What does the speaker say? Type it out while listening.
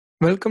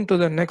Welcome to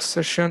the next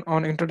session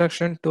on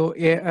Introduction to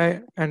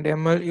AI and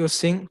ML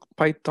using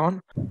Python.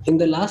 In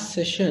the last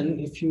session,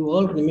 if you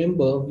all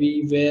remember,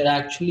 we were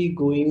actually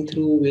going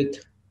through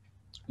with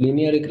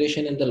linear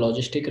regression and the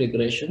logistic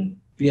regression.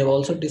 We have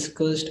also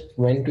discussed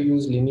when to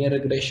use linear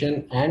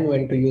regression and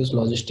when to use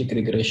logistic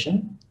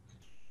regression.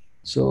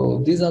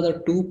 So these are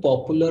the two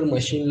popular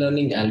machine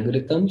learning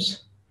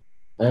algorithms,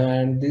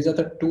 and these are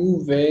the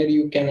two where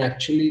you can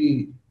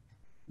actually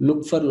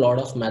look for a lot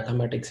of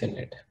mathematics in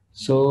it.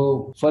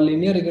 So for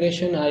linear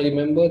regression, I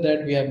remember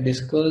that we have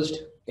discussed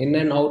in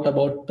and out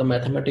about the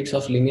mathematics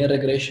of linear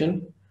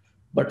regression.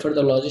 But for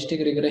the logistic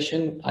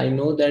regression, I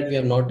know that we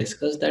have not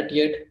discussed that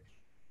yet.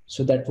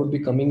 So that would be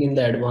coming in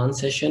the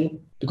advanced session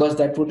because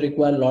that would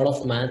require a lot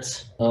of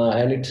maths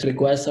and it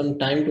requires some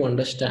time to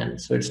understand.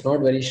 So it's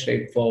not very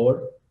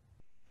straightforward.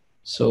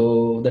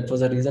 So that was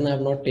the reason I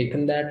have not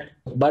taken that.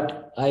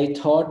 But I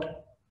thought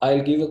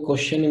I'll give a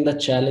question in the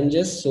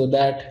challenges so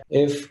that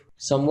if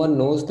someone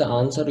knows the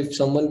answer, if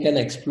someone can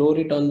explore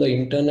it on the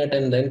internet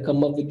and then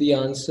come up with the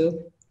answer.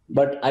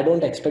 But I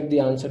don't expect the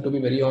answer, to be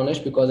very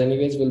honest, because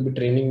anyways we'll be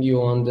training you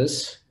on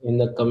this in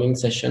the coming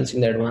sessions,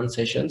 in the advanced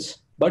sessions.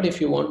 But if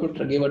you want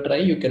to give a try,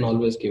 you can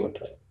always give a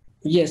try.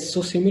 Yes,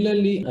 so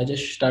similarly, I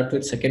just start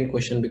with second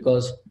question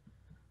because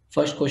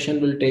first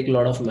question will take a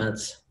lot of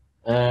maths.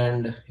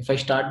 And if I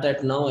start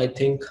that now, I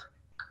think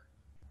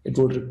it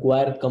would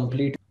require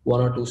complete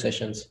 1 or 2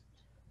 sessions.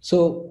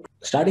 So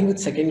starting with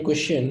second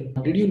question,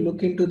 did you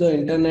look into the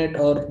internet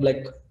or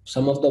like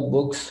some of the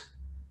books?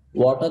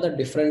 What are the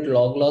different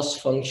log loss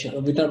functions?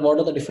 What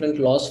are the different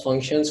loss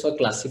functions for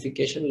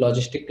classification,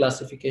 logistic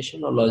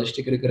classification or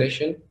logistic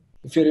regression?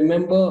 If you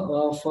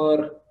remember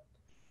for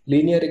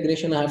linear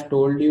regression, I have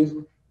told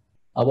you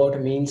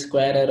about mean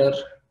square error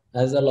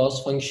as a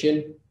loss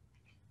function,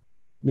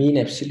 mean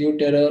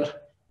absolute error.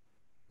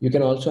 You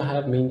can also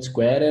have mean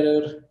square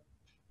error,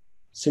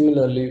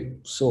 similarly,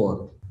 so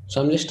on.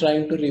 So I'm just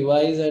trying to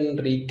revise and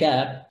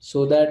recap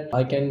so that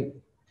I can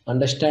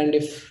understand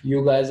if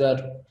you guys are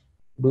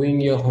doing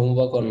your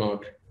homework or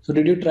not. So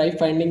did you try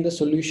finding the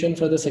solution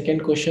for the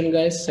second question,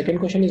 guys? Second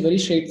question is very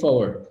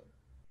straightforward.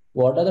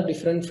 What are the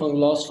different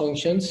loss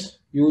functions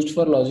used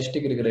for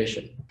logistic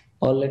regression?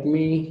 Or let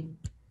me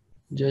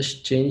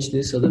just change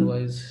this,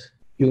 otherwise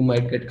you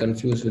might get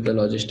confused with the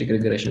logistic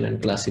regression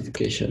and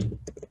classification.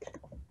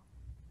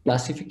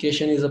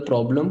 Classification is a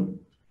problem.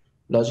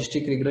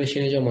 Logistic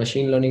regression is a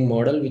machine learning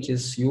model which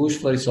is used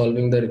for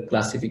solving the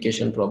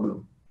classification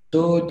problem.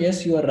 So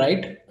yes, you are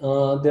right.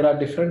 There are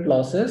different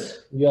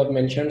losses. You have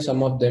mentioned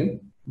some of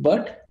them,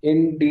 but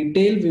in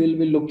detail, we will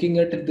be looking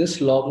at this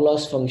log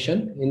loss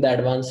function in the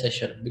advanced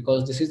session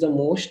because this is the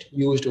most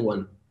used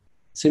one.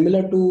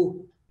 Similar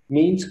to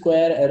mean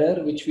square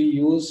error, which we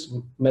use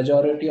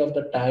majority of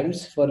the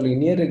times for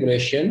linear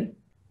regression,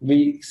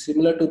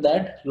 similar to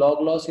that, log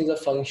loss is a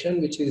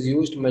function which is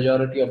used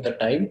majority of the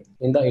time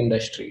in the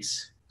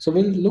industries. So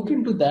we'll look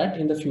into that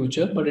in the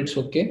future, but it's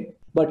okay.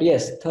 But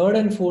yes, third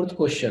and fourth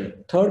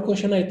question. Third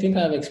question, I think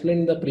I have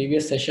explained in the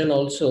previous session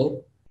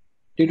also.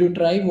 Did you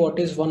try what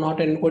is one-hot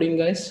encoding,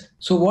 guys?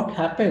 So what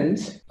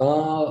happens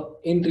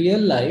in real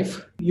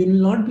life, you will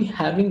not be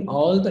having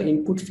all the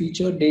input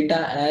feature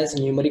data as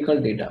numerical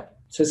data.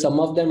 So some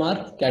of them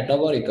are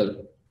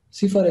categorical.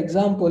 See, for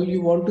example, you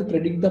want to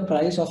predict the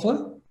price of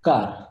a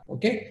car.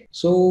 Okay.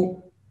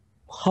 So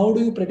how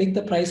do you predict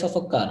the price of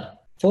a car?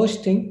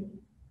 First thing,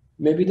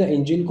 maybe the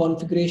engine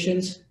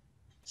configurations.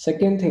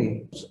 Second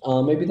thing,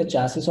 maybe the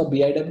chassis or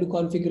BIW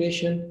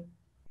configuration,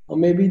 or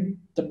maybe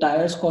the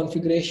tires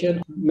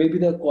configuration, maybe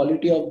the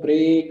quality of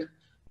brake,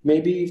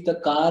 maybe if the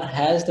car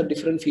has the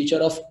different feature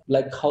of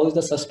like how is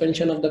the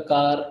suspension of the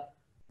car,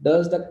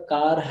 does the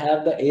car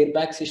have the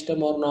airbag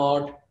system or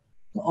not.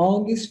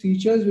 All these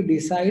features will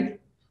decide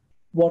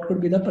what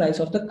could be the price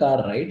of the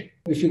car, right?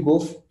 If you go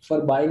for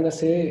buying a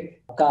say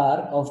car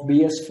of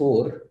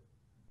BS4,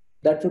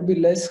 that would be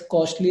less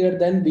costlier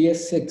than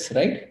BS6,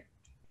 right?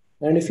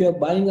 And if you're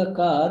buying a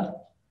car,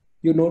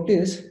 you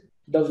notice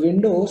the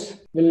windows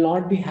will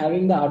not be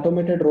having the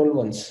automated roll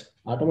ones.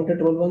 Automated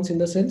roll ones in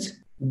the sense,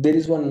 there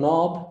is one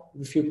knob.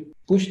 If you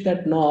push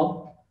that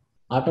knob,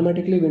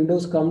 automatically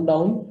windows come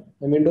down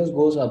and windows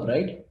goes up,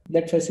 right?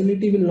 That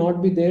facility will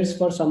not be there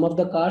for some of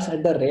the cars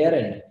at the rear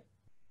end.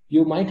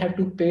 You might have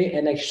to pay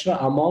an extra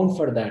amount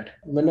for that.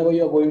 Whenever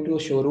you are going to a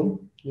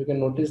showroom, you can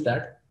notice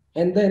that.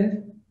 And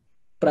then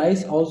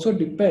price also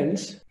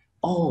depends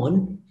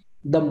on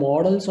the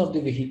models of the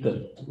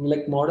vehicle,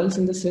 like models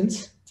in the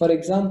sense, for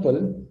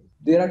example,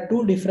 there are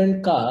two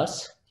different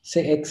cars,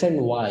 say X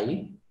and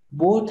Y,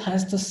 both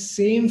has the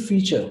same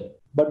feature,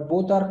 but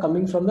both are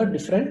coming from the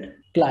different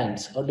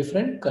clients or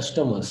different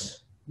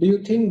customers. Do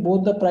you think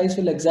both the price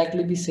will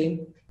exactly be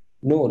same?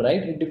 No,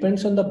 right? It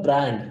depends on the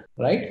brand,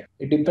 right?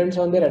 It depends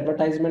on their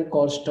advertisement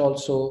cost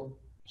also.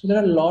 So there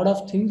are a lot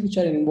of things which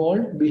are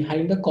involved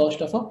behind the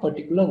cost of a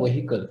particular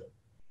vehicle.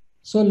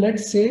 So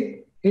let's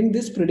say in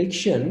this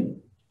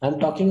prediction, I'm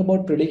talking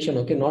about prediction,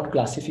 okay, not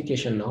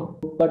classification now,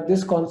 but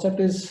this concept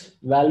is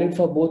valid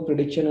for both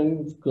prediction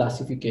and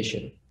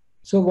classification.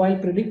 So while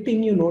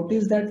predicting, you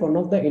notice that one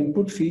of the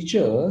input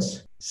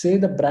features, say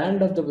the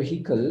brand of the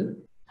vehicle,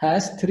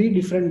 has three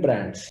different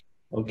brands.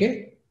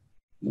 Okay.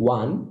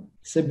 One,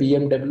 say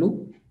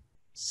BMW.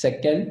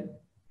 Second,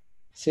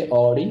 say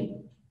Audi.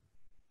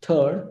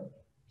 Third,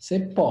 say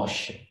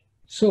Porsche.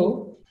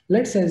 So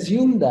let's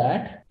assume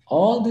that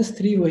all these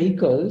three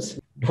vehicles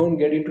don't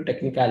get into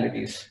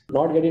technicalities,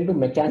 not get into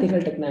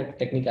mechanical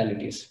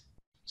technicalities.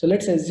 So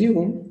let's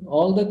assume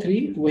all the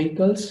three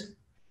vehicles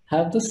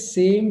have the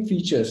same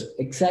features,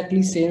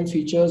 exactly same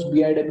features,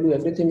 BIW,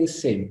 everything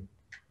is same.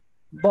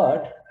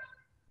 But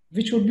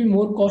which would be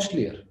more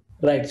costlier?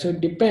 Right, so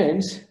it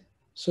depends.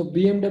 So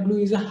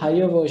BMW is a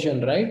higher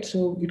version, right?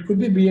 So it could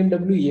be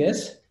BMW,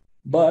 yes,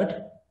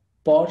 but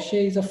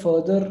Porsche is a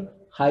further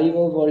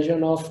higher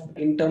version of,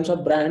 in terms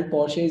of brand,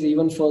 Porsche is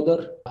even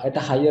further at a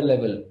higher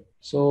level.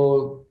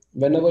 So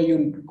whenever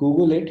you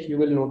Google it, you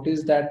will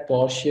notice that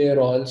Porsche,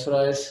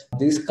 Rolls-Royce,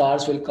 these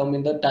cars will come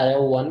in the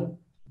tier 1.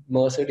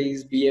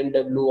 Mercedes,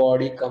 BMW,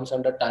 Audi comes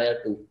under tier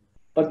 2.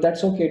 But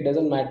that's okay, it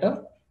doesn't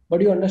matter.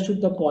 But you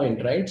understood the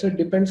point, right? So it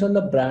depends on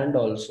the brand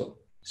also.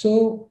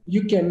 So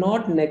you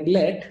cannot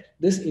neglect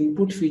this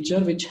input feature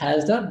which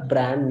has the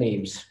brand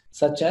names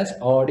such as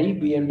Audi,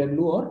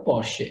 BMW or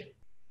Porsche,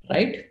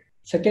 right?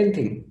 Second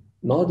thing,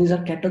 now these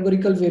are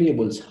categorical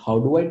variables. How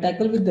do I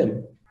tackle with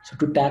them? So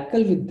to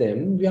tackle with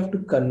them, we have to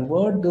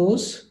convert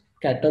those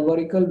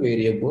categorical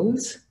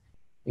variables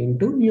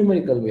into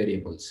numerical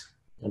variables.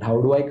 And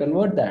how do I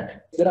convert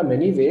that? There are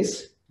many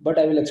ways, but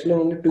I will explain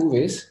only two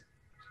ways.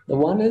 The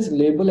one is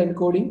label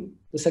encoding.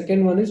 The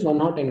second one is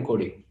one-hot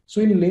encoding.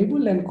 So in label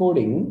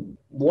encoding,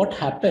 what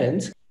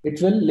happens?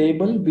 It will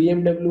label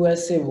BMW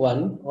as say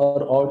 1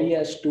 or Audi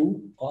as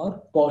 2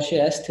 or Porsche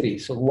as 3.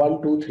 So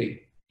 1, 2,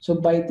 3. So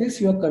by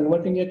this you are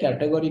converting a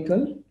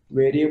categorical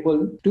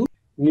variable to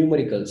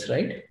numericals,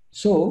 right?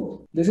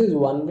 So this is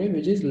one way,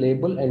 which is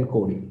label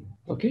encoding.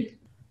 Okay.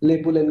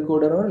 Label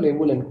encoder or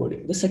label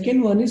encoding. The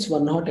second one is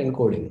one-hot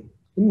encoding.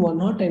 In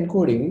one-hot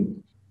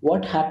encoding,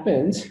 what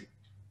happens?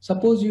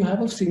 Suppose you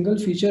have a single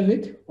feature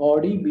with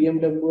Audi,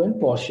 BMW and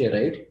Porsche,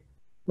 right?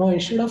 Now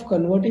instead of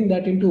converting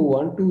that into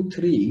 1, 2,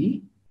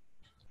 3,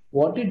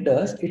 what it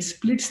does, it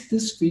splits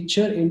this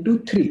feature into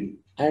 3.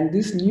 And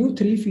these new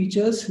 3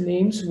 features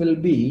names will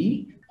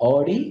be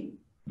Audi,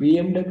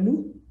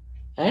 BMW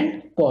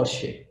and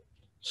Porsche.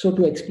 So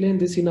to explain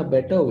this in a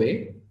better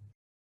way,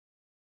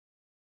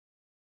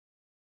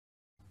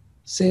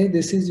 say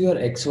this is your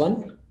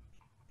X1,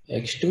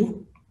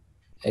 X2,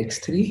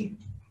 X3,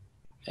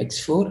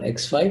 X4,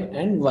 X5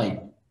 and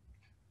Y.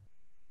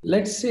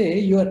 Let's say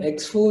your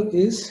X4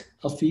 is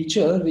a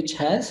feature which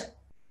has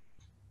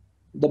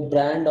the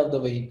brand of the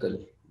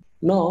vehicle.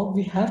 Now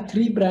we have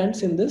 3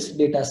 brands in this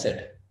data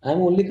set.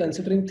 I'm only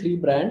considering 3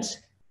 brands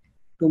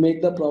to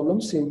make the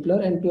problem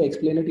simpler and to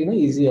explain it in an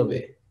easier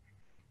way.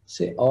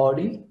 Say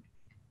Audi,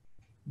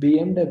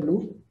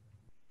 BMW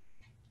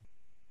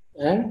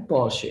and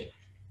Porsche.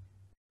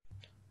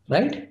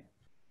 Right?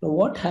 Now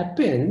what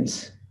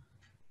happens?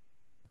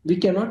 We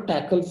cannot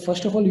tackle,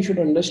 first of all, you should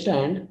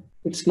understand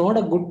it's not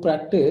a good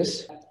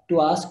practice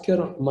to ask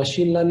your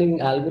machine learning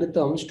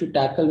algorithms to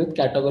tackle with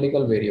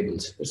categorical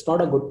variables. It's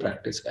not a good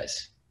practice,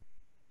 guys.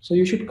 So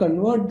you should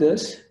convert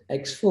this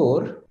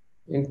X4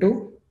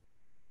 into,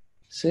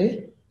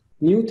 say,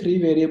 new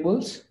 3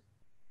 variables,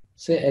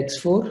 say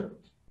X4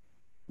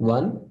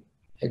 1,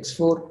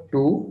 X4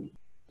 2,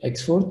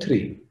 X4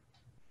 3.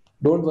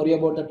 Don't worry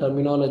about the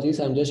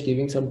terminologies. I'm just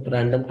giving some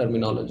random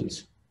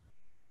terminologies.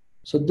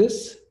 So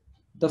this,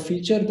 the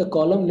feature, the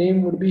column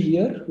name would be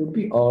here, would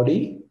be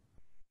Audi.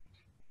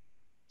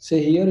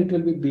 Say here it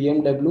will be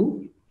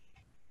BMW.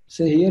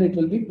 Say here it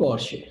will be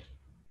Porsche.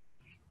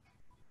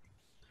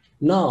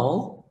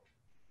 Now,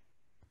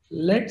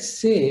 let's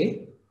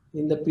say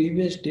in the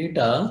previous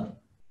data,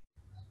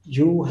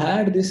 you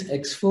had this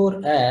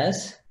X4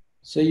 as,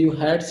 so you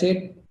had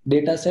say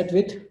data set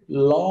with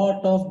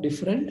lot of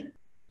different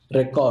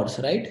records,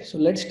 right? So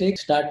let's take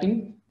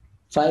starting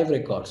 5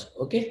 records,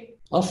 okay?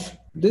 Of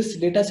this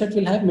data set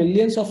will have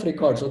millions of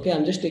records, okay?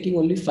 I'm just taking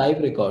only 5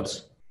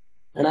 records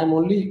and I'm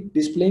only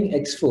displaying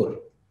X4.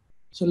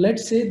 So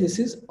let's say this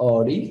is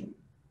Audi,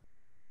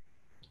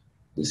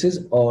 this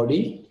is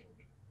Audi,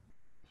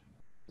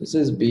 this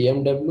is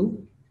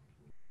BMW,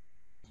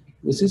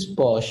 this is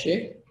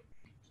Porsche,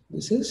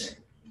 this is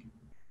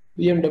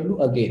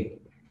BMW again.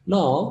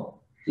 Now,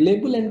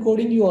 label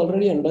encoding you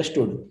already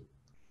understood.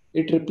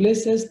 It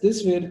replaces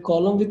this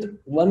column with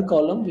one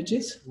column which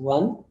is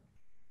 1.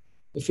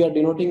 If you are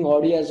denoting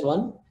Audi as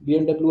 1,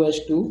 BMW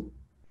as 2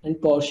 and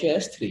Porsche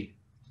as 3.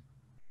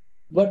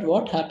 But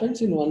what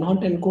happens in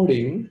one-hot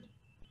encoding,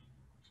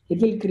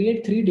 it will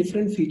create 3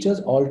 different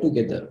features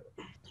altogether,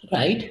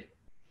 right?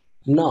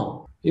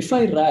 Now, if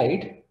I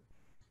write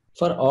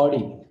for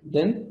Audi,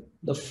 then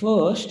the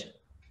first,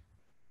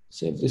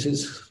 say this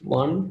is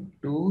 1,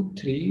 2,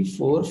 3,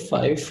 4,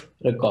 5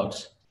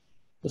 records.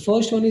 The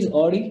first one is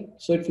Audi,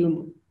 so it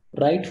will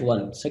write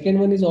 1. Second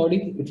one is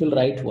Audi, it will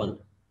write 1.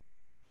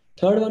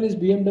 Third one is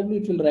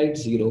BMW, it will write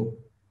 0.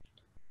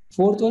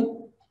 Fourth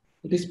one,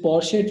 it is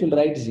Porsche, it will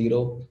write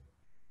 0.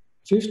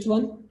 Fifth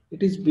one,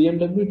 it is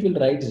BMW, it will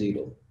write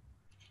 0.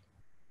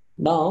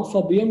 Now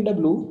for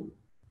BMW,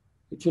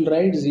 it will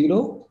write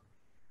 0,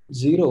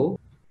 0.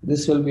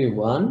 This will be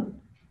 1.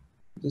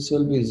 This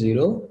will be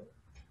 0.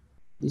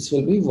 This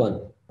will be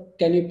 1.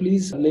 Can you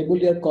please label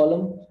your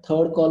column,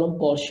 third column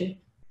Porsche?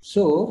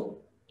 So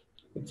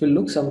it will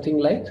look something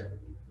like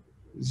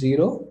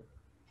 0,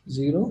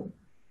 0,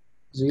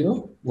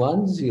 0,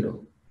 1,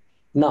 0.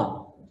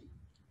 Now,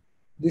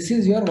 this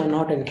is your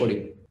one-hot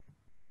encoding.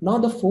 Now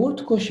the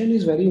fourth question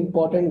is very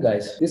important,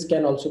 guys. This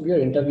can also be your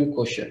interview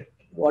question.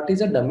 What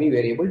is a dummy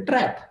variable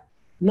trap?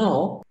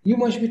 Now you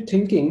must be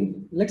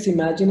thinking, let's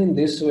imagine in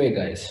this way,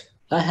 guys.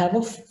 I have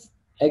a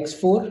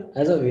x4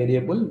 as a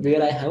variable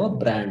where I have a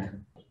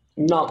brand.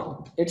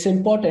 Now it's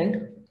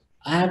important.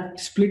 I have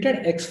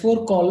splitted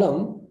x4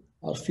 column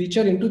or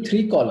feature into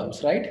 3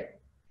 columns, right?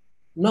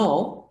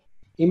 Now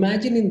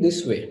imagine in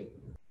this way.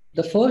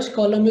 The first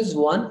column is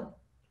 1,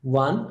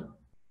 1,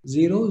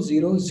 0,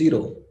 0,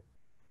 0,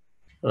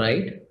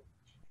 right?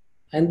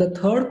 And the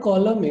third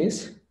column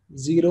is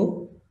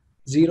 0,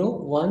 0,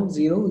 1,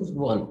 0,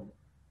 1.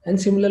 And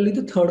similarly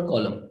the third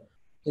column.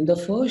 In the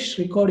first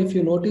record, if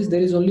you notice,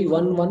 there is only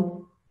 1,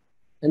 1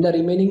 and the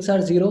remainings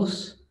are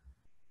zeros.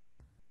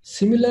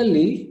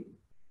 Similarly,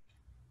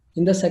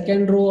 in the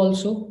second row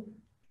also.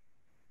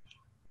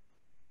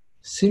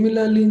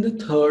 Similarly in the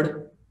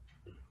third.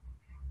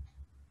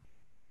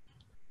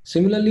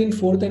 Similarly in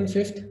fourth and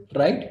fifth,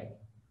 right?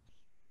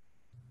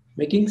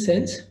 Making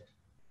sense?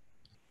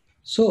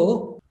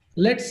 So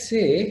let's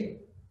say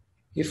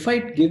if I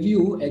give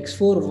you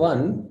x4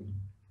 1,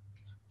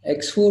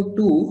 x4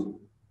 2,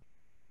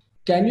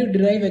 can you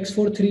derive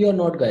x4 3 or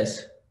not,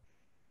 guys?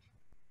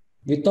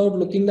 Without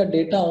looking the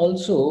data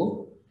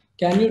also,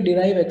 can you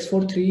derive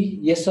x4 3,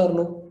 yes or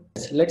no?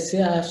 Let's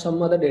say I have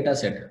some other data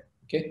set.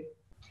 Okay,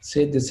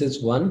 say this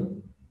is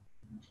 1,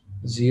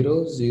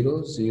 0,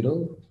 0,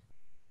 0.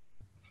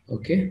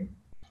 Okay,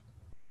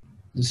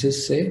 this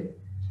is say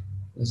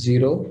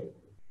 0,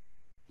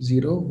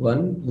 0,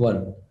 1,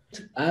 1.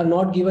 I have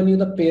not given you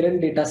the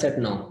parent data set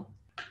now.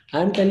 I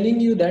am telling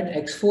you that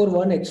x4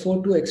 1,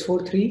 x4 2,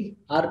 x4 3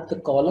 are the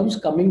columns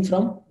coming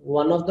from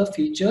one of the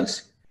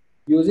features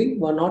using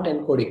one-hot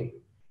encoding.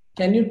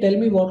 Can you tell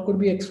me what could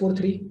be x4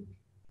 3?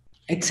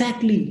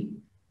 Exactly,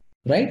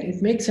 right?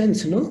 It makes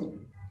sense, no?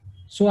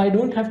 So I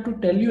don't have to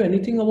tell you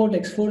anything about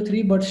x4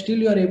 3, but still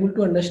you are able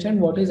to understand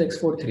what is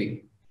x4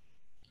 3.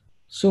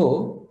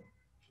 So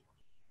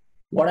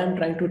what I'm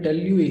trying to tell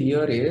you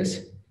here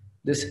is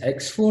this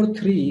x4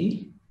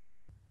 3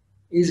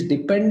 is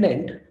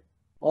dependent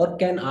or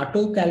can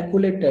auto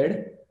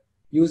calculated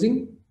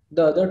using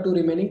the other two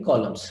remaining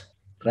columns,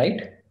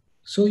 right?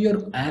 So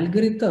your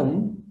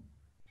algorithm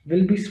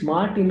will be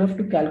smart enough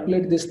to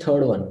calculate this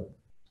third one.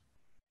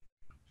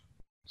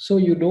 So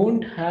you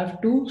don't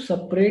have to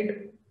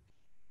separate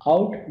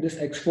out this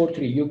x4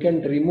 3. You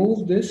can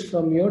remove this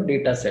from your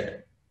data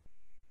set.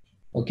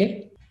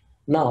 Okay.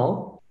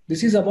 Now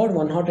this is about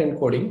one-hot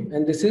encoding,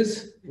 and this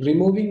is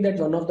removing that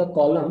one of the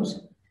columns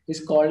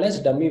is called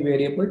as dummy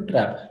variable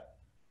trap.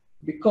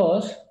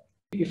 Because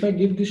if I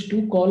give these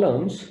two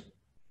columns,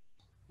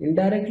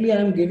 indirectly I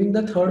am giving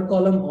the third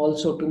column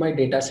also to my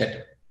data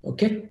set.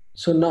 Okay.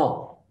 So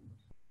now,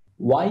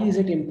 why is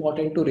it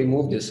important to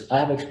remove this? I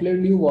have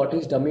explained to you what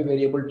is dummy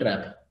variable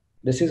trap.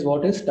 This is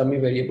what is dummy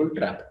variable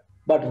trap.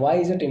 But why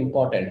is it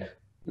important?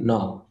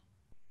 Now,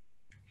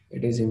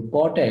 it is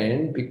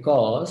important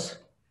because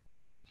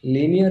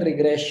linear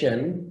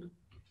regression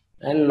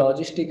and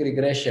logistic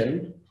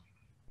regression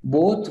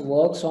both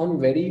works on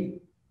very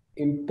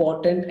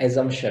important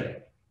assumption,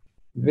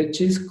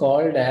 which is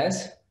called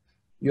as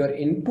your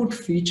input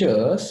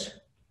features.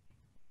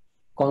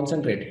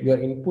 Concentrate your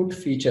input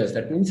features,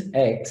 that means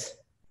x1,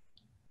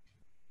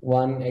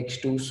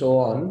 x2, so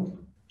on,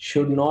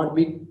 should not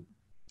be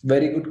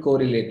very good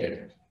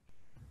correlated.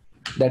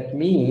 That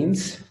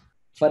means,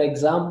 for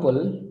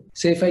example,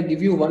 say if I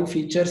give you one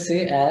feature,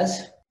 say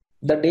as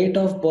the date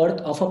of birth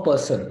of a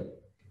person.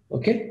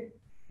 Okay,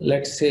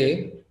 let's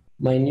say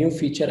my new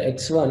feature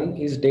x1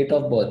 is date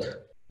of birth.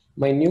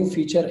 My new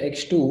feature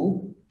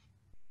x2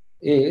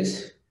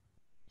 is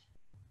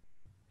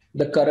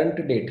the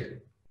current date.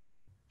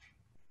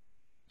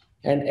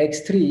 And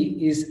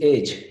x3 is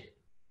age.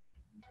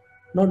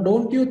 Now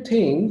don't you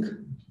think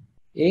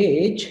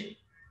age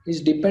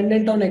is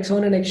dependent on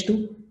x1 and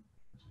x2?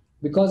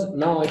 Because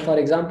now, if, for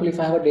example, if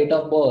I have a date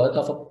of birth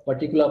of a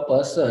particular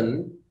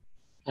person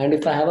and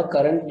if I have a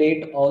current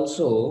date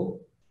also,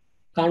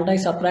 can't I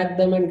subtract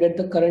them and get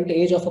the current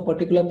age of a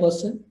particular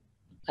person?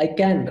 I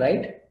can,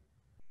 right?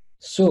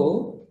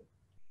 So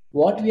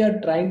what we are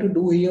trying to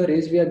do here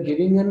is we are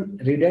giving a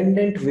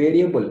redundant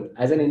variable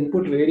as an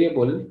input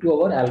variable to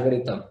our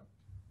algorithm,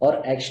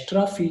 or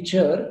extra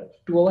feature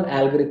to our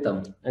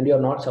algorithm, and you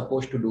are not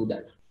supposed to do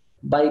that.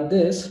 By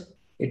this,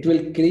 it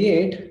will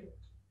create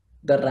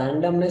the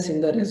randomness in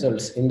the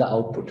results in the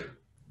output.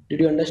 Did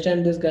you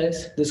understand this,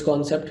 guys? This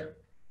concept?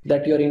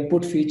 that your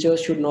input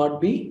features should not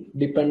be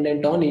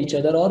dependent on each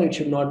other, or it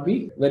should not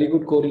be very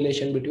good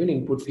correlation between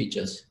input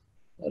features.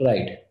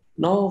 Right.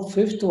 Now,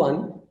 fifth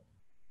one,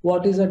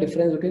 what is the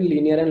difference between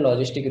linear and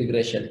logistic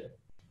regression?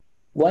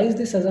 Why is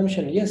this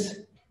assumption? Yes.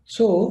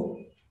 So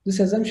this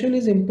assumption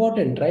is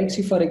important, right?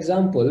 See, for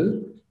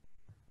example,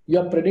 you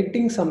are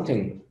predicting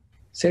something.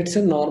 Say it's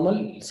a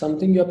normal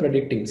something you are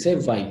predicting, say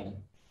y.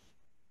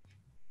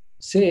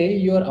 Say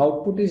your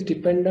output is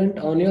dependent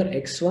on your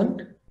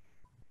x1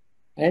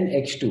 and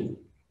x2.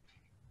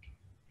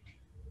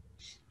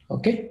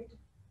 Okay.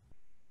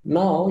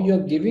 Now you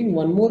are giving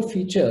one more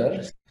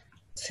feature.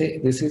 Say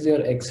this is your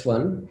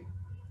x1.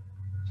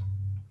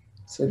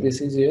 Say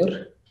this is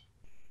your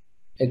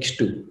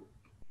x2.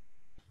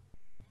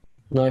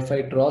 Now if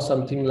I draw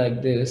something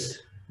like this,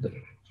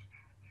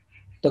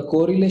 the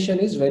correlation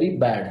is very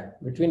bad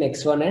between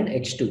x1 and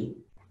x2,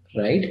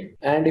 right?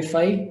 And if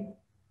I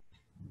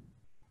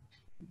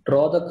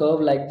draw the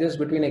curve like this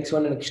between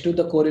x1 and x2,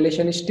 the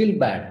correlation is still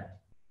bad.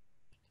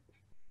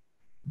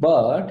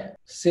 But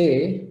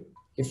say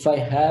if I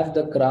have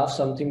the graph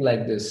something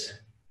like this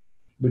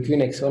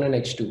between x1 and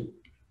x2,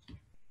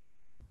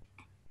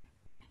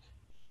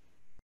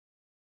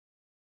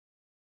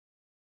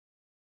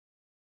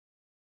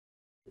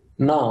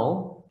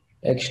 now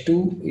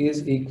x2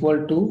 is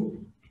equal to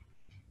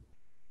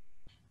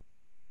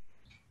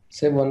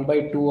say 1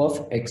 by 2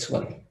 of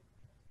x1.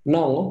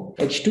 Now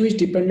x2 is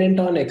dependent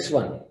on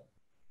x1,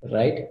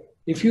 right?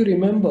 If you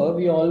remember,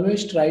 we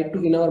always try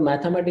to, in our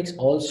mathematics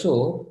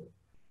also,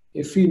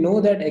 if we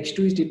know that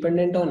x2 is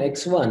dependent on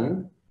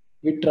x1,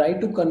 we try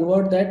to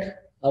convert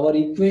that our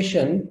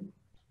equation,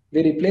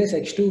 we replace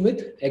x2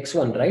 with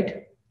x1,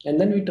 right?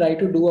 And then we try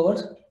to do our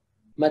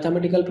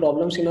mathematical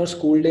problems in our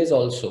school days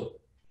also,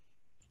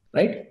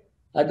 right?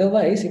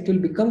 Otherwise, it will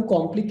become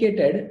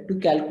complicated to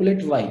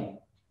calculate y.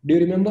 Do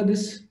you remember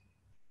this?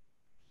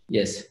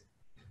 Yes.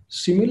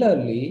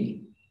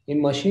 Similarly,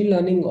 in machine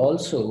learning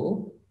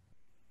also,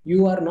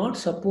 you are not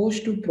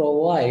supposed to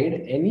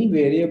provide any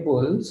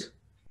variables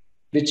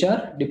which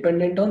are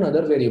dependent on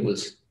other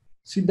variables.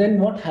 See, then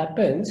what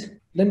happens?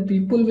 Then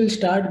people will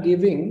start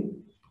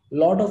giving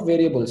lot of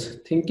variables,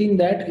 thinking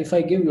that if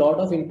I give lot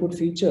of input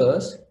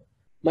features,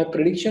 my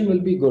prediction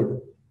will be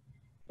good.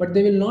 But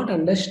they will not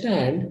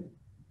understand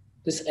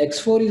this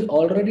x4 is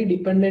already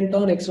dependent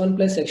on x1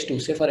 plus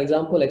x2. Say for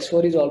example,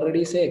 x4 is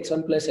already say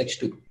x1 plus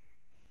x2.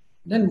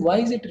 Then why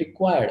is it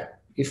required?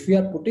 If we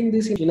are putting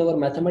this in our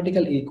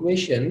mathematical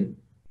equation,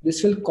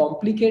 this will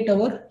complicate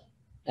our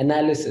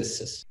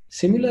analysis.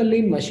 Similarly,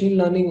 in machine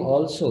learning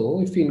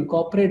also, if we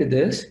incorporate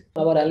this,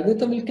 our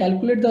algorithm will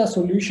calculate the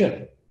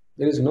solution.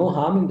 There is no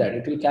harm in that.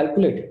 It will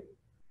calculate.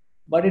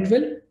 But it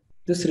will,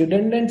 this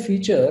redundant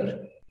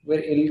feature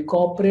will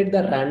incorporate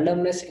the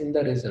randomness in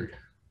the result.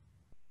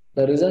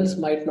 The results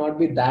might not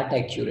be that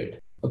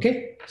accurate.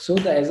 Okay. So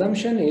the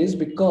assumption is,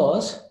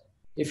 because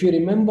if you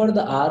remember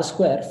the R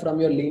square from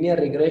your linear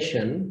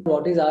regression,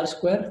 what is R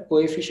square?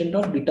 Coefficient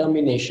of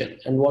determination.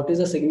 And what is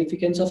the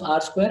significance of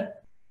R square?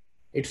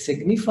 It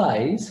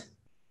signifies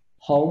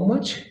how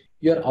much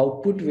your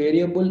output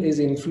variable is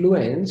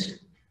influenced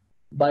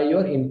by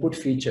your input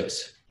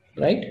features,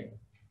 right?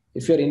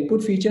 If your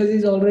input features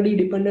is already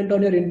dependent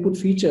on your input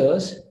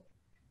features,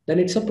 then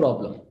it's a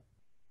problem,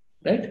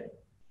 right?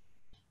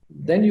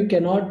 Then you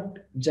cannot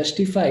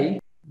justify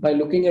by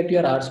looking at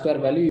your R square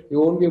value.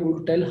 You won't be able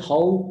to tell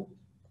how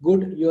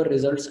good your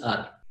results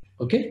are.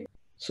 Okay.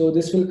 So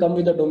this will come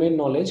with the domain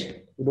knowledge.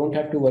 You don't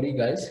have to worry,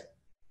 guys,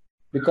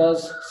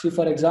 because see,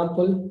 for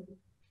example,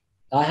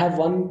 I have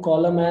one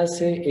column as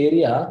say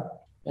area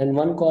and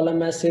one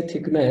column as say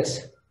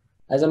thickness.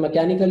 As a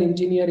mechanical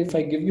engineer, if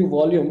I give you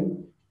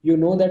volume, you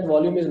know that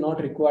volume is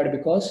not required,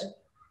 because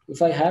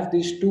if I have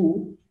these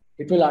two,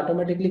 it will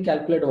automatically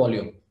calculate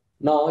volume.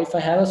 Now, if I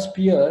have a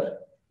sphere,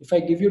 if I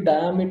give you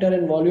diameter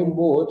and volume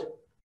both,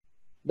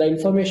 the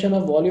information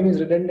of volume is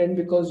redundant,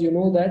 because you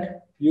know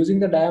that using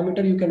the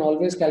diameter, you can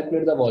always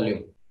calculate the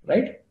volume,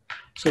 right?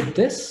 So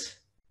this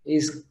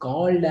is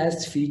called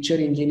as feature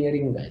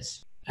engineering,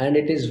 guys. And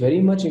it is very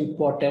much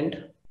important,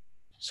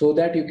 so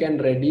that you can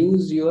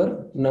reduce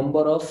your number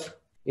of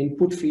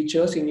input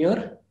features in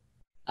your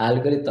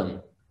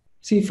algorithm.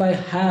 See, if I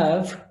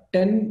have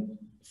 10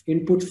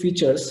 input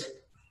features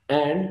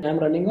and I'm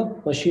running a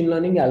machine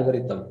learning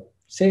algorithm,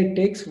 say it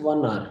takes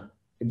 1 hour.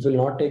 It will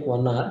not take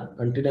 1 hour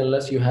until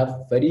unless you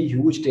have very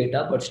huge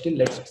data, but still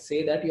let's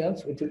say that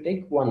it will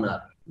take 1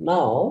 hour.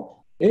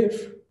 Now,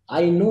 if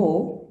I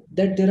know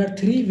that there are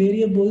 3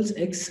 variables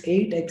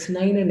x8,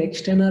 x9 and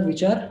x10 are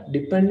which are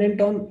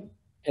dependent on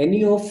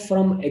any of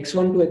from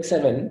x1 to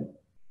x7,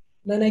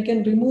 then I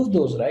can remove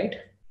those, right?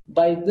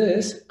 By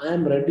this, I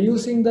am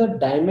reducing the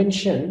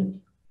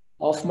dimension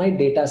of my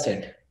data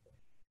set.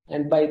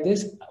 And by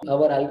this,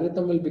 our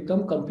algorithm will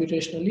become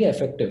computationally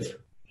effective,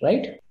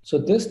 right? So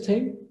this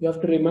thing you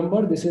have to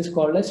remember, this is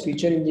called as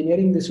feature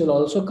engineering. This will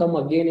also come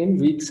again in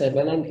week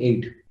 7 and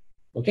 8.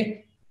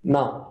 Okay.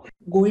 Now,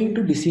 going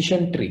to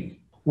decision tree.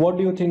 What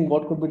do you think?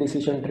 What could be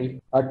decision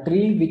tree? A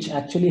tree which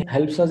actually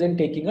helps us in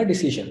taking a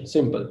decision.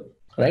 Simple.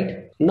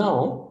 right?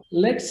 Now,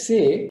 let's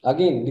say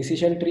again,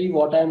 decision tree,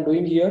 what I am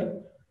doing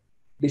here,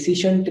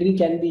 decision tree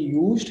can be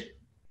used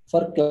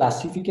for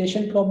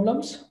classification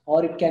problems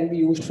or it can be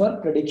used for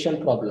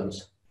prediction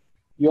problems.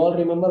 You all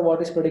remember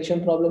what is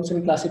prediction problems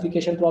and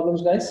classification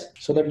problems, guys?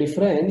 So the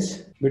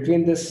difference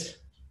between this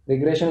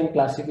regression and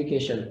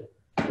classification,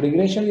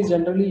 regression is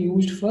generally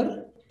used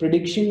for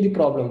predicting the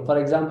problem. For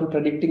example,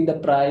 predicting the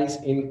price,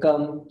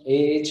 income,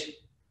 age.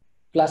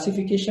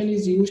 Classification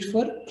is used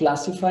for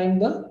classifying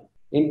the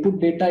input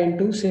data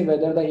into, say,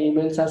 whether the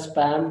emails are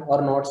spam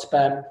or not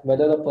spam,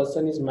 whether the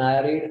person is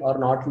married or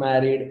not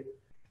married,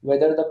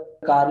 whether the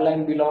car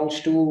line belongs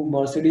to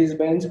Mercedes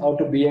Benz or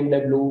to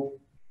BMW,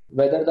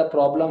 whether the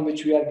problem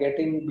which we are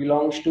getting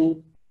belongs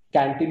to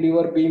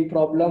cantilever beam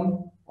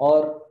problem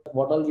or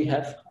what all we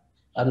have.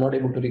 I'm not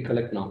able to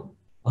recollect now.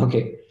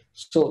 Okay,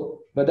 so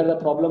whether the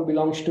problem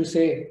belongs to,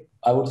 say,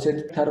 I would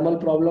say thermal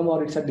problem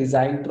or it's a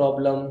design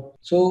problem.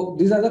 So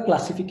these are the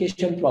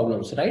classification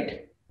problems,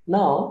 right?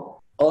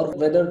 Now, or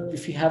whether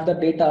if you have the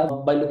data,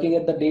 by looking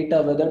at the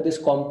data, whether this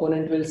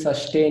component will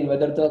sustain,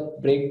 whether the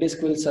brake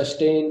disc will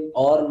sustain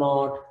or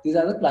not, these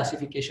are the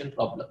classification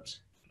problems,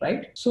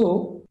 right?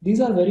 So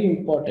these are very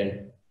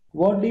important.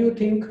 What do you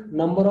think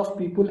number of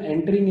people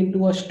entering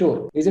into a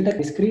store? Is it a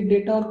discrete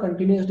data or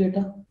continuous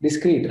data?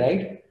 Discrete,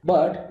 right?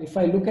 But if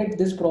I look at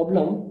this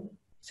problem,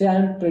 say I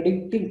am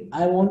predicting,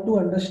 I want to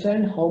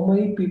understand how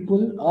many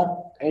people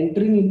are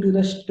entering into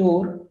the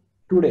store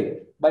today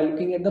by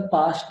looking at the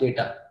past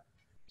data.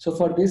 So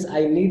for this,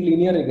 I need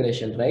linear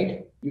regression,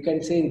 right? You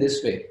can say in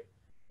this way.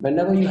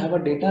 Whenever you have a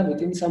data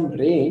within some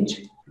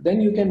range, then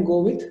you can go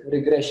with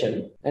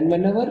regression. And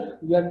whenever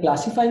you are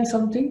classifying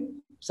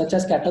something, such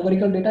as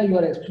categorical data, you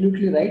are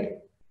absolutely right.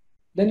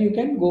 Then you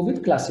can go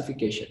with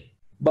classification.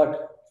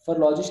 But for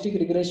logistic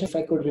regression, if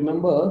I could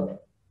remember,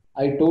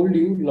 I told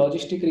you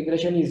logistic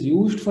regression is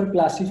used for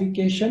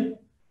classification,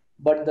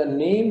 but the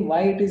name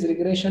why it is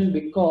regression,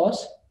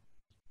 because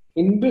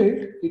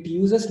inbuilt it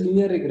uses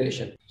linear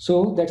regression.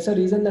 So that's the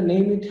reason the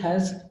name it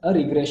has a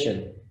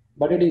regression,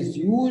 but it is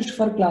used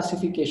for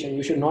classification.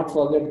 You should not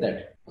forget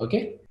that.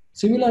 Okay.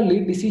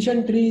 Similarly,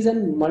 decision trees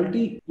and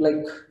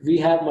like we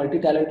have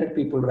multi-talented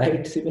people,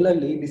 right?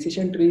 Similarly,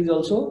 decision tree is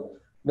also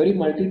very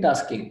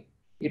multitasking.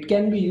 It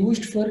can be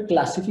used for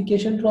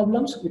classification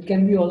problems. It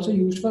can be also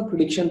used for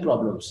prediction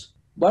problems.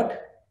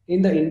 But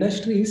in the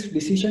industries,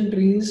 decision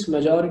trees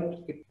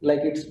majority, like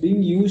it's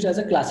being used as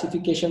a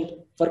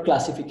classification for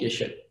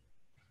classification.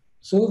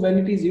 So when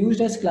it is used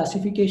as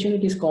classification,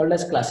 it is called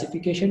as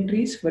classification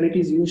trees. When it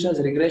is used as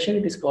regression,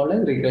 it is called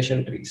as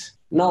regression trees.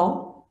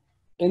 Now,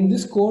 in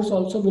this course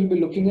also, we'll be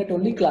looking at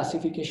only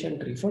classification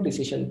tree for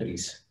decision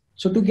trees.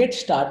 So to get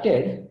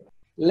started,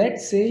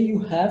 let's say you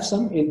have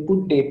some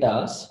input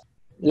data.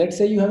 Let's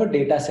say you have a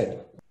data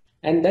set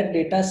and that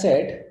data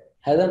set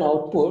has an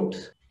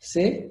output,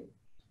 say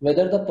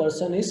whether the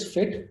person is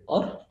fit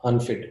or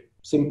unfit.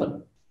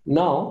 Simple.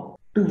 Now,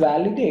 to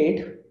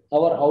validate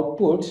our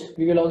outputs,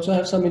 we will also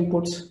have some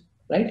inputs,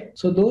 right?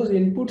 So those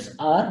inputs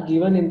are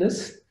given in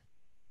this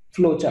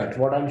flow chart,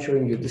 what I'm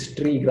showing you, this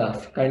tree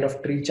graph, kind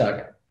of tree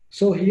chart.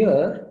 So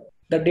here,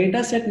 the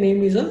data set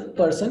name is a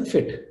person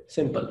fit,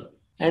 simple.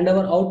 And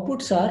our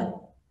outputs are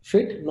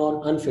fit,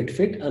 non-unfit,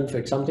 fit,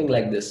 unfit, something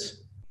like this.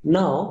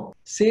 Now,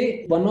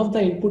 say one of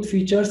the input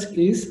features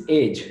is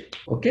age.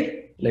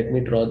 Okay, let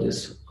me draw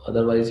this,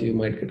 otherwise you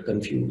might get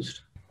confused.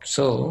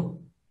 So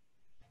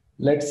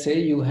let's say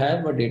you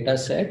have a data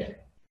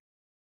set.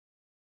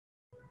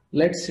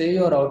 Let's say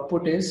your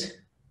output is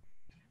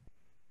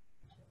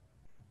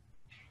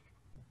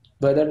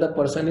whether the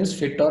person is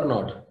fit or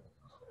not.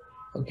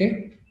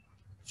 Okay,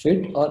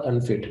 fit or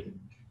unfit.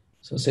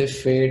 So say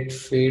fit,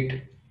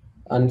 fit,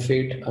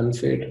 unfit,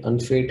 unfit,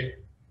 unfit.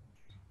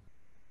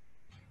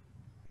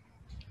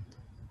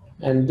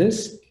 And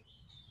this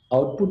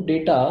output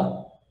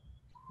data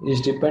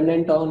is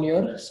dependent on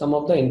your some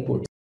of the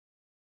inputs.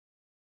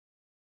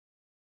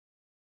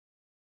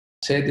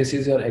 Say this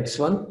is your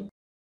x1,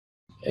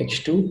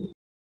 x2,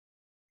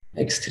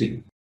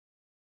 x3.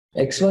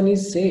 x1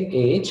 is say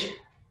age,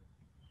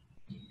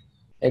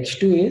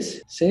 x2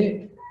 is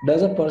say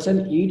does a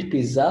person eat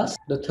pizzas,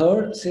 the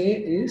third say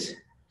is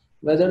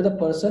whether the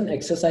person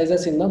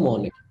exercises in the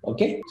morning.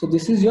 Okay, so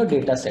this is your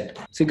data set.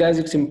 See guys,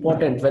 it's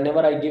important whenever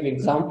I give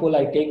example,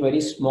 I take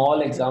very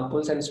small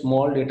examples and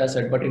small data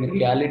set, but in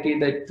reality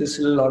that this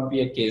will not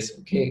be a case.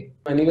 Okay,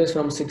 anyways,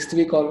 from 6th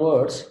week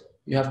onwards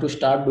you have to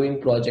start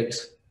doing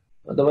projects.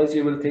 Otherwise,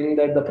 you will think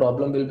that the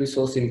problem will be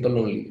so simple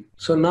only.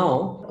 So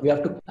now we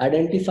have to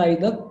identify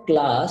the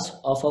class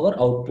of our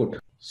output.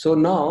 So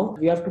now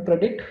we have to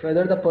predict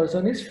whether the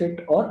person is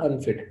fit or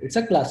unfit. It's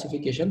a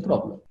classification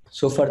problem.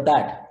 So for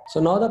that,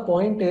 so now the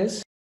point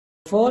is,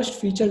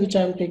 first feature which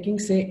I am taking,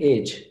 say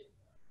age.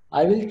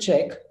 I will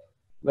check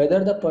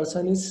whether the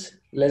person is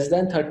less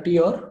than 30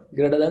 or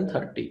greater than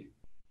 30.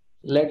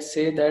 Let's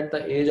say that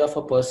the age of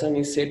a person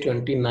is say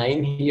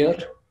 29 here,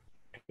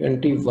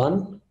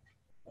 21,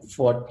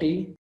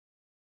 40,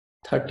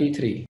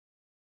 33.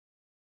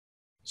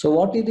 So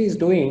what it is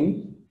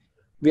doing,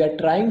 we are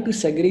trying to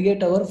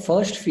segregate our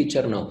first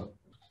feature now,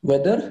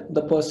 whether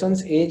the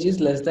person's age is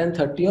less than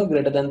 30 or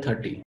greater than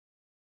 30.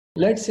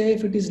 Let's say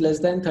if it is less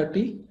than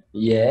 30,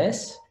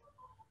 yes,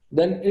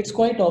 then it's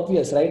quite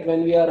obvious, right?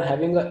 When we are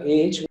having an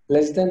age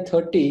less than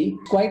 30,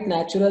 it's quite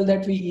natural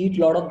that we eat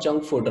a lot of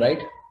junk food,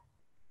 right?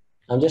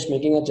 I'm just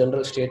making a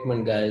general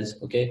statement, guys,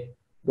 okay?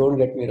 Don't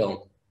get me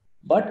wrong.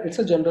 But it's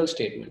a general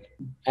statement.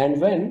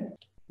 And when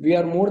we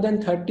are more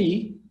than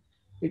 30,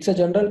 it's a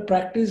general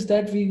practice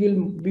that we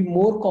will be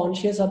more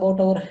conscious about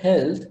our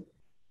health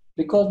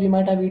because we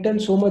might have eaten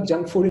so much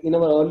junk food in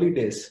our early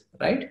days,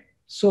 right?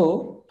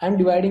 So I'm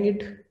dividing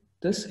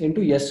this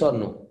into yes or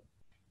no.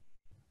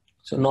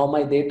 So now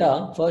my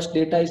first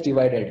data is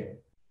divided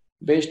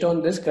based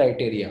on this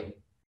criteria.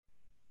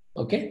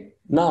 Okay.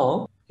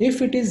 Now,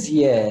 if it is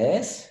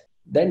yes,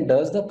 then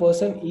does the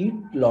person eat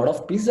a lot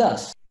of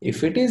pizzas?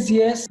 If it is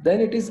yes, then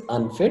it is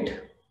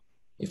unfit.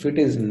 If it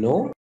is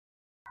no,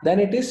 then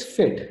it is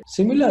fit.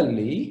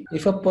 Similarly,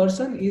 if a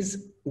person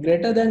is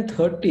greater than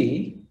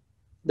 30,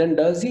 then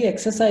does he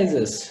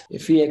exercises?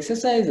 If he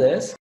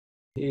exercises,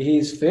 he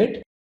is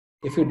fit.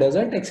 If he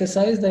doesn't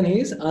exercise, then he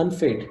is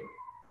unfit,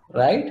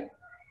 right?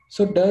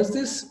 So does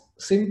this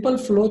simple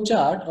flow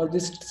chart or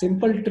this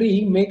simple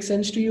tree make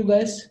sense to you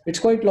guys? It's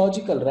quite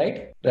logical,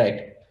 right?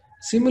 Right.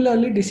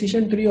 Similarly,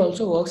 decision tree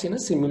also works in a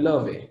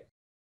similar way.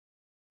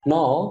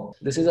 Now,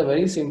 this is a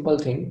very simple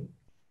thing,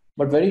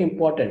 but very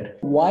important.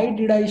 Why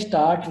did I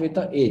start with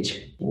the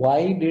age?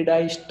 Why did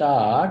I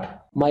start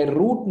my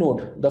root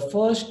node, the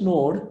first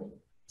node?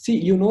 See,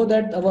 you know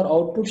that our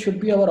output should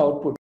be our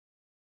output,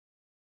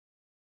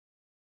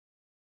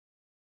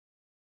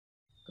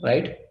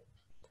 right?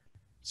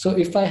 So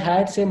if I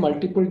had say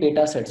multiple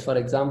data sets, for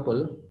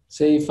example,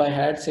 say if I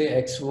had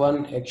say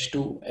x1,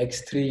 x2,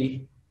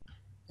 x3,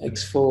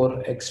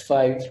 x4,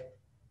 x5,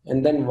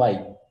 and then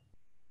y,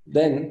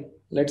 then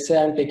let's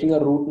say I'm taking a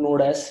root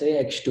node as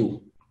say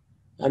x2.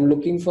 I'm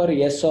looking for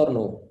yes or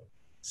no.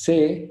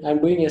 Say I'm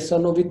doing yes or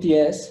no with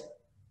yes.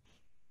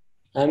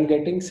 I'm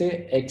getting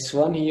say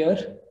x1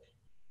 here,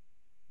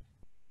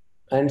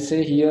 and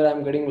say here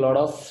I'm getting a lot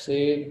of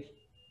say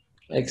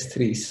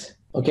x3s.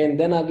 Okay, and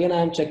then again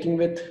I'm checking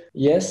with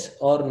yes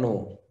or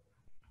no.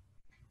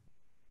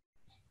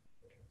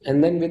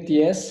 And then with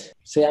yes,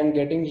 say I'm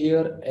getting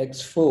here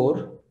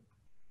x4.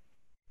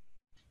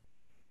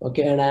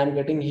 Okay, and I am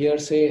getting here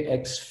say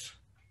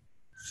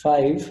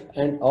x5,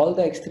 and all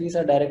the x3s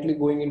are directly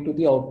going into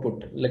the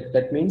output. Like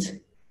that means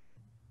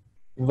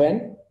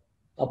when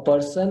a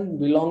person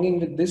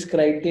belonging with this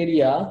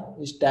criteria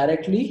is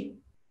directly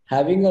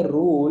having a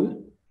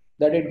rule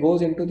that it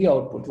goes into the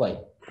output y.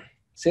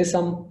 Say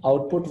some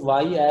output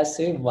y as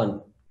say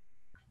 1.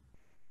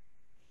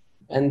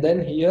 And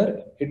then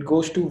here it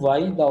goes to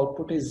y, the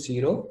output is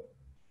 0.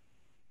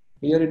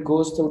 Here it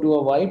goes to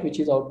a white, which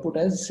is output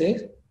as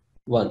say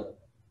 1.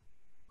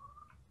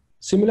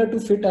 Similar to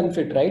fit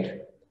unfit,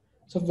 right?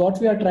 So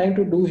what we are trying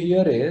to do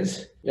here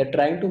is we are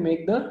trying to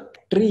make the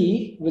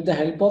tree with the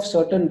help of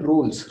certain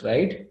rules,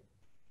 right?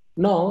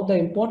 Now the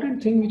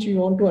important thing which we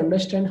want to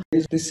understand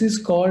is this is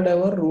called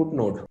our root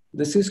node.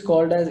 This is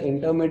called as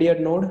intermediate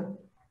node,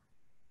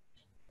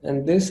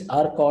 and this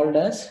are called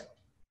as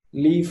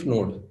leaf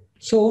node.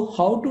 So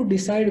how to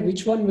decide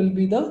which one will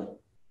be the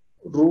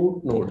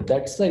root node?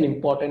 That's an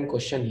important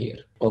question here.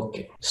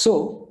 Okay,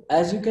 so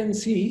as you can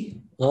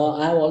see,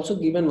 I have also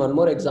given one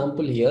more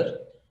example here.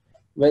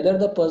 Whether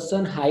the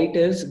person height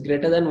is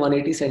greater than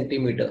 180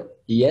 centimeter,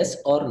 yes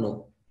or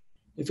no.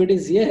 If it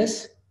is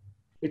yes,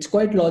 it's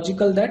quite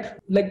logical that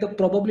like the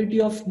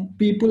probability of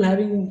people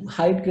having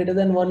height greater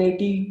than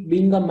 180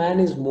 being a man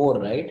is more,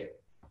 right?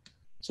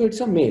 So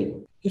it's a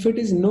male. If it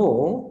is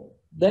no,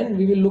 then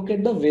we will look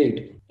at the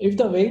weight. If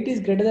the weight is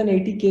greater than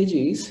 80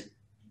 kgs,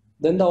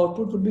 then the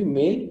output would be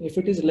male. If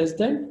it is less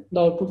than,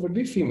 the output would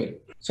be female.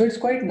 So it's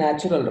quite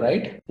natural,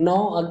 right?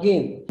 Now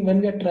again,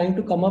 when we are trying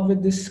to come up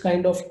with this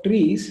kind of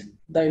trees,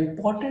 the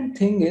important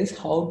thing is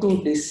how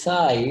to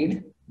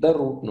decide the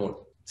root node.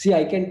 See,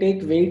 I can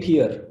take weight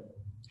here,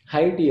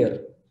 height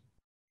here,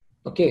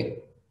 okay?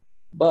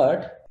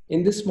 But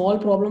in these small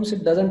problems,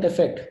 it doesn't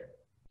affect.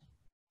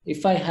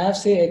 If I have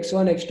say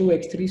x1,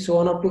 x2, x3, so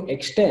on up to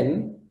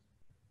x10,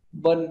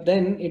 but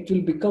then it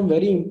will become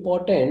very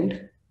important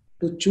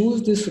to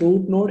choose this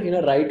root node in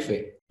a right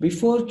way.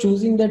 Before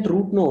choosing that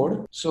root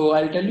node, so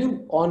I'll tell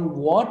you on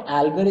what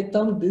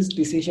algorithm this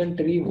decision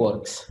tree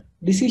works.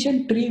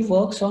 Decision tree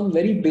works on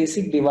very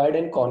basic divide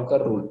and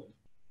conquer rule.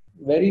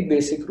 Very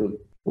basic rule.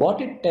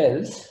 What it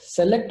tells,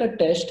 select a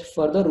test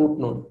for the root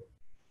node.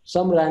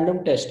 Some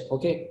random test.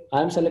 Okay,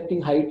 I'm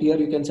selecting height here.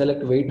 You can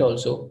select weight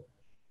also.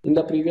 In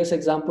the previous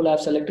example, I've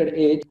selected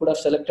age, could have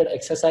selected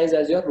exercise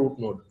as your root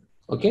node.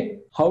 Okay,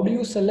 how do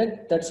you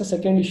select? That's a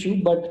second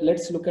issue, but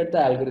let's look at the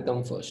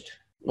algorithm first.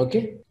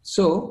 Okay,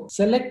 so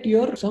select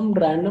your some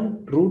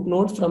random root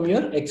node from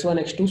your x1,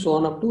 x2, so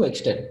on up to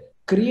x10.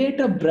 Create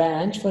a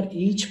branch for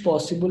each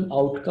possible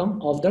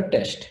outcome of the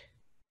test,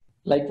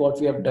 like what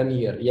we have done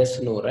here.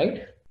 Yes, no,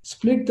 right?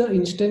 Split the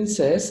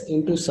instances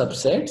into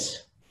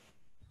subsets.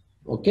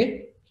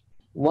 Okay,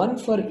 one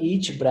for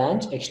each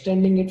branch,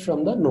 extending it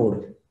from the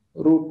node,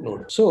 root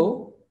node.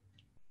 So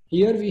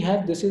here we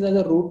have, this is as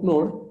a root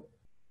node,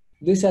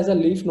 this as a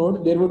leaf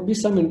node. There would be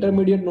some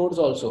intermediate nodes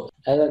also,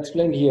 as I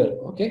explained here,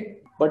 okay?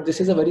 But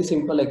this is a very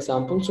simple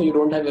example, so you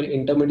don't have very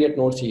intermediate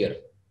nodes here.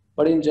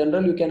 But in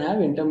general, you can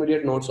have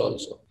intermediate nodes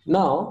also.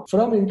 Now,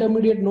 from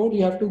intermediate node,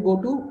 you have to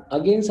go to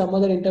again some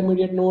other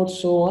intermediate nodes,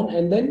 so on,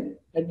 and then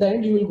at the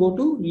end, you will go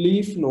to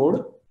leaf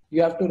node.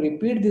 You have to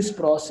repeat this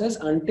process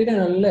until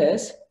and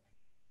unless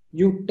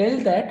you tell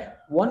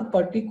that one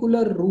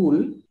particular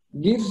rule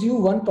gives you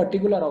one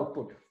particular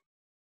output.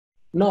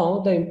 Now,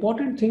 the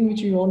important thing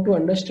which you want to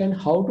understand,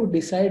 how to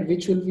decide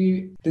which will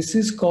be, this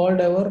is called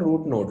our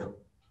root node.